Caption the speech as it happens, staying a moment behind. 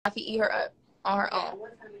I can eat her up on her own.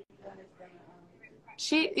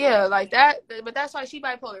 She, yeah, like that. But that's why she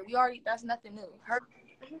bipolar. That's nothing new. Her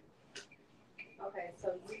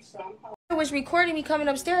was recording me coming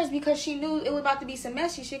upstairs because she knew it was about to be some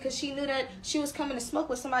messy shit because she knew that she was coming to smoke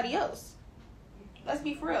with somebody else. Let's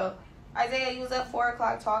be for real. Isaiah, you was up 4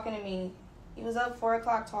 o'clock talking to me. You was up 4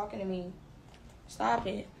 o'clock talking to me. Stop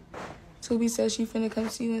it. Tubi says she finna come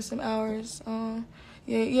see you in some hours.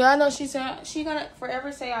 Yeah, I know she said she gonna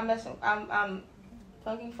forever say I'm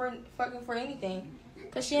fucking for anything.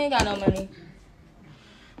 Cause she ain't got no money.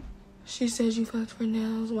 She says you fucked for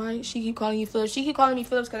nails. Why she keep calling you Phillips? She keep calling me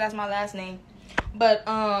Phillips because that's my last name. But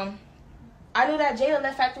I knew that Jada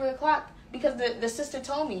left at 3 o'clock because the sister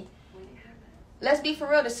told me. Let's be for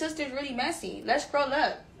real. The sister's really messy. Let's scroll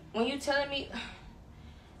up. When you telling me,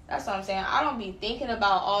 that's what I'm saying. I don't be thinking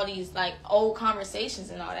about all these like old conversations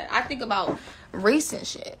and all that. I think about recent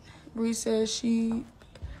shit. Bree says she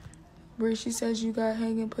says you got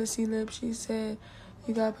hanging pussy lips. She said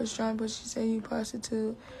you got pastrami, but she said you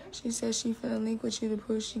prostitute. She said she finna link with you to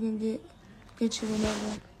prove she can get you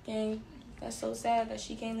whenever. Dang, that's so sad that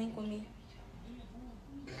she can't link with me.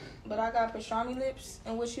 But I got pastrami lips,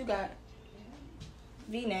 and what you got?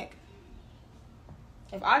 V-neck.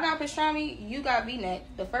 If I got pastrami, you got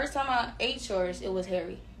V-neck. The first time I ate yours, it was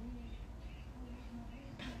hairy.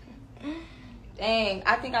 Dang,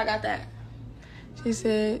 I think I got that. She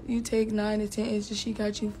said you take 9 to 10 inches. She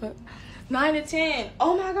got you fucked. 9 to 10.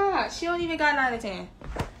 Oh my God, she don't even got 9 to 10.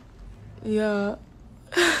 Yeah.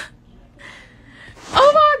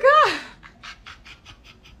 Oh my God.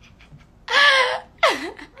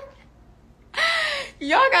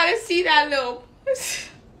 Y'all gotta see that little.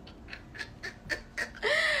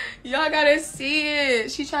 Y'all gotta see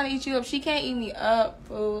it. She trying to eat you up. She can't eat me up,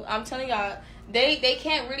 fool. I'm telling y'all, they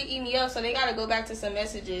can't really eat me up, so they gotta go back to some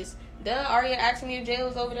messages. Aria asked me if Jay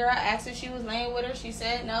was over there. I asked her if she was laying with her. She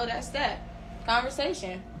said no. That's that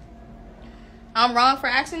conversation. I'm wrong for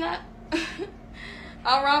asking that.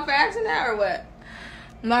 I'm wrong for asking that or what?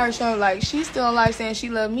 Myra showed like she's still in life saying she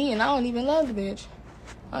loved me and I don't even love the bitch.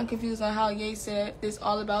 I'm confused on how Ye said it's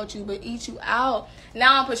all about you, but eat you out.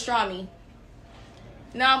 Now I'm pastrami.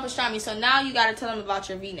 So now you gotta tell them about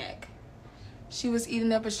your V-neck. She was eating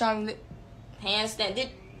that pastrami handstand.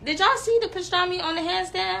 Did y'all see the pastrami on the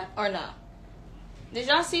handstand or no? Did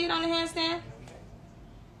y'all see it on the handstand?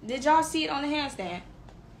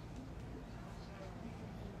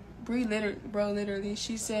 Bree literally,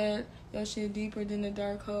 she said your shit deeper than the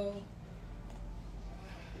dark hole.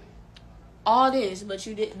 All this, but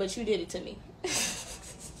you did it to me.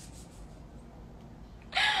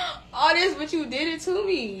 All this, but you did it to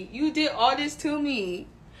me. You did all this to me.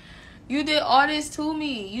 You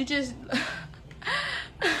just.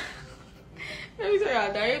 Let me tell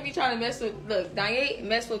y'all, Danye be trying to Danye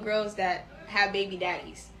mess with girls that have baby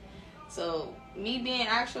daddies. So me being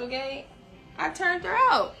actual gay, I turned her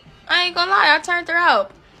out. I ain't gonna lie, I turned her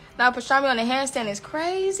out. Now pastrami on the handstand is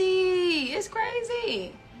crazy. It's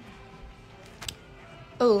crazy.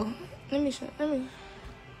 Oh, let me.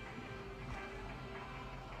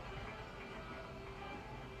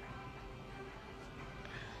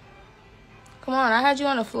 Come on, I had you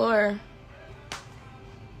on the floor.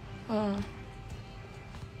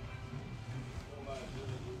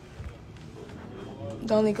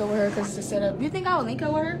 Don't link up with her because it's a setup. You think I would link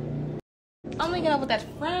up with her? I'm linking up with that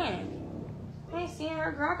friend. I ain't seeing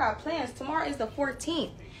her, girl. I got plans. Tomorrow is the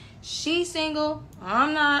 14th. She's single.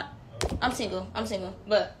 I'm not. I'm single.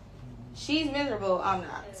 But she's miserable. I'm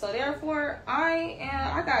not. So therefore,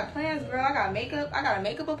 I got plans, girl. I got a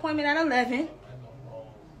makeup appointment at 11.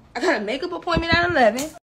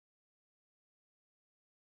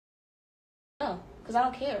 No, because I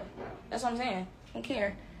don't care. That's what I'm saying. I don't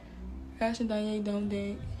care. Ash and Danye don't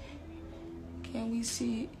date. Can we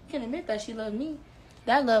see? I can admit that she loved me.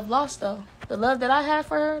 That love lost, though. The love that I had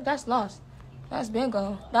for her, that's lost. That's been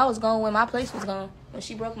gone. That was gone when my place was gone. When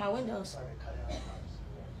she broke my windows.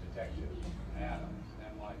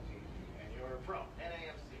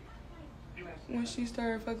 When she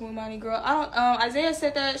started fucking with Monty, girl. Isaiah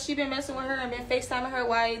said that she been messing with her and been FaceTiming her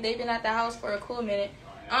while they've been at the house for a cool minute.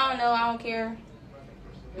 I don't know. I don't care.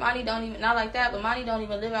 Monty don't even, not like that, but Monty don't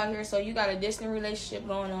even live out here, so you got a distant relationship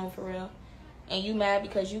going on for real. And you mad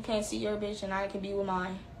because you can't see your bitch and I can be with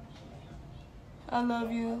mine. I love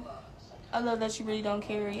you. I love that you really don't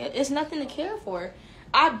care. It's nothing to care for.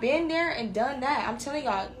 I've been there and done that. I'm telling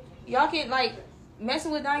y'all can, like,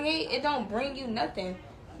 messing with Danye, it don't bring you nothing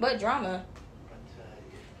but drama.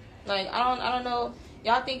 Like, I don't know.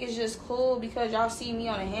 Y'all think it's just cool because y'all see me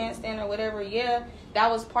on a handstand or whatever. Yeah, that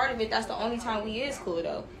was part of it. That's the only time we is cool,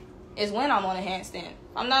 though. is when I'm on a handstand.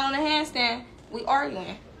 If I'm not on a handstand, we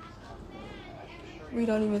arguing. We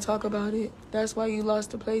don't even talk about it. That's why you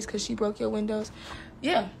lost the place, because she broke your windows.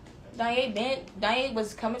 Yeah. Danye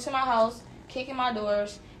was coming to my house, kicking my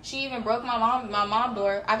doors. She even broke my mom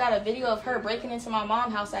door. I got a video of her breaking into my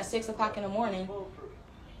mom's house at 6 o'clock in the morning.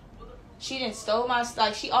 She didn't stole my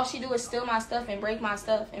stuff. All she do is steal my stuff and break my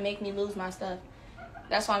stuff and make me lose my stuff.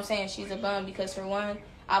 That's why I'm saying she's a bum, because for one,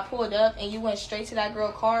 I pulled up and you went straight to that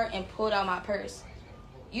girl's car and pulled out my purse.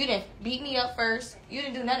 You didn't beat me up first. You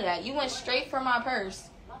didn't do none of that. You went straight for my purse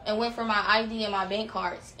and went for my ID and my bank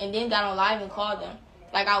cards and then got on live and called them.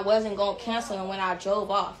 Like I wasn't going to cancel them when I drove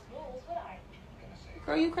off.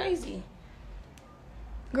 Girl, you crazy.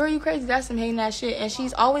 Girl, you crazy. That's some hating that shit. And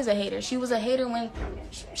she's always a hater. She was a hater when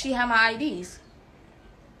she had my IDs.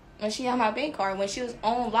 When she had my bank card. When she was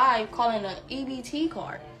on live calling an EBT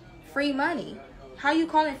card. Free money. How you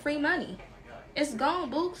calling free money? It's gone,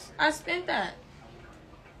 Books. I spent that.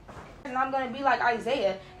 And I'm going to be like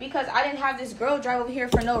Isaiah, because I didn't have this girl drive over here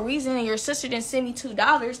for no reason, and your sister didn't send me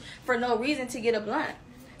 $2 for no reason to get a blunt.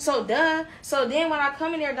 So, duh. So then when I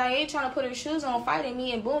come in there, Diane trying to put her shoes on, fighting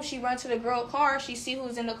me, and boom, she run to the girl car. She see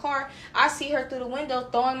who's in the car. I see her through the window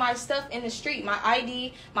throwing my stuff in the street. My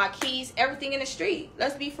ID, my keys, everything in the street.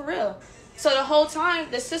 Let's be for real. So the whole time,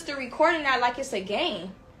 the sister recording that like it's a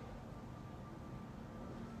game.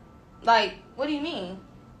 Like, what do you mean?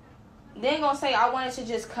 They ain't gonna say I wanted to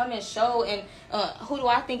just come and show and who do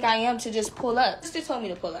I think I am to just pull up. Sister told me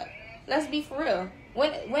to pull up. Let's be for real.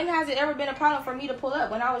 When has it ever been a problem for me to pull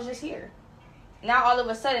up when I was just here? Now all of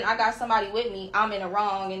a sudden I got somebody with me, I'm in the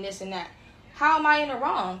wrong and this and that. How am I in the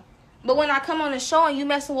wrong? But when I come on the show and you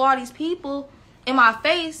messing with all these people in my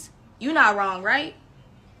face, you not wrong, right?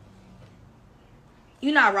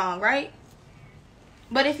 You not wrong, right?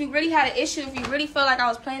 But if you really had an issue, if you really felt like I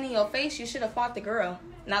was playing in your face, you should have fought the girl.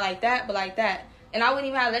 Not like that, but like that. And I wouldn't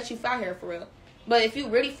even have to let you fight her for real. But if you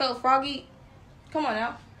really felt froggy, come on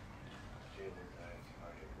now.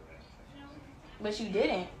 But you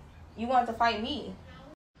didn't. You wanted to fight me.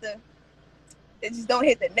 It just don't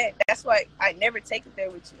hit the net. That's why I never take it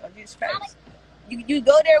there with you. I'm just facts. You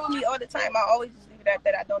go there with me all the time. I always just leave it at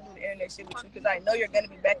that. I don't do the internet shit with you because I know you're going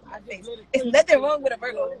to be back in my face. It's nothing wrong with a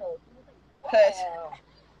Virgo. Because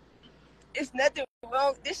it's nothing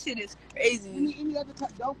wrong. This shit is crazy. Any other but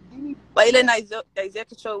you letting Isaiah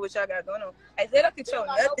control what y'all got going on. Isaiah don't control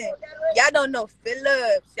nothing. Y'all don't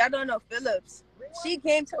know Phillips. She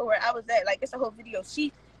came to where I was at. Like, it's a whole video.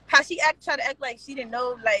 How she tried to act like she didn't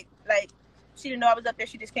know, like she didn't know I was up there.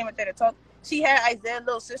 She just came up there to talk. She had Isaiah's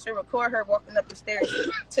little sister record her walking up the stairs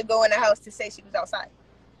to go in the house to say she was outside.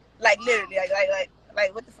 Like, literally,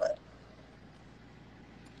 like what the fuck?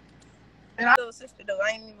 And my little sister, though,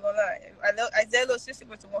 I ain't even gonna lie. Isaiah's little sister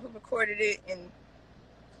was the one who recorded it, and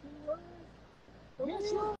That's the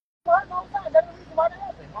reason why that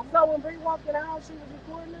happened. I'm not when Bree walked in the house, she was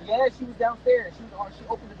recording it. Yeah, she was downstairs. She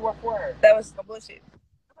opened the door for her. that was some bullshit.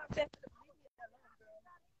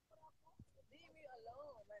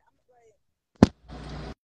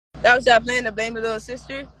 That was y'all playing to blame the little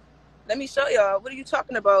sister. Let me show y'all. What are you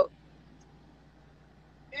talking about?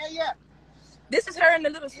 Yeah. This is her and the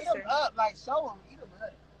little Eat sister. them up, like show them. Eat them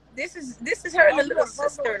up. This is her and the little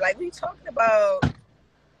sister. Like, what are you talking about?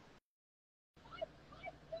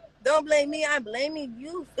 Don't blame me. I'm blaming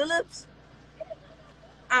you, Phillips.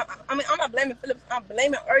 I mean, I'm not blaming Phillips. I'm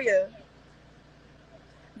blaming Arya.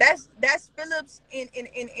 That's Phillips in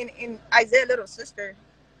Isaiah's little sister.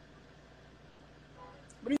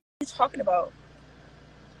 What are you talking about?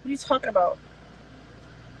 What are you talking about?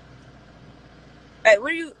 Like,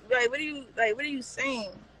 what are you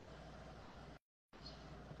saying?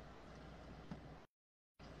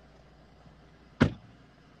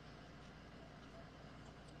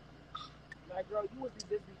 Like, girl, you would be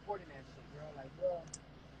just reporting that shit, girl. Like, girl.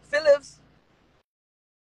 Phillips.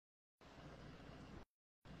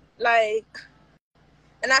 Like,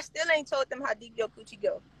 and I still ain't told them how deep your coochie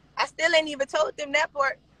go. I still ain't even told them that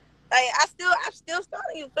part. Like, I'm still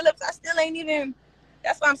stalling you, Phillips. I still ain't even.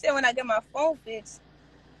 That's why I'm saying when I get my phone fixed,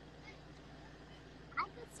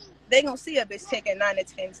 they gonna see a bitch taking 9 to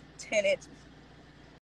 10 inches.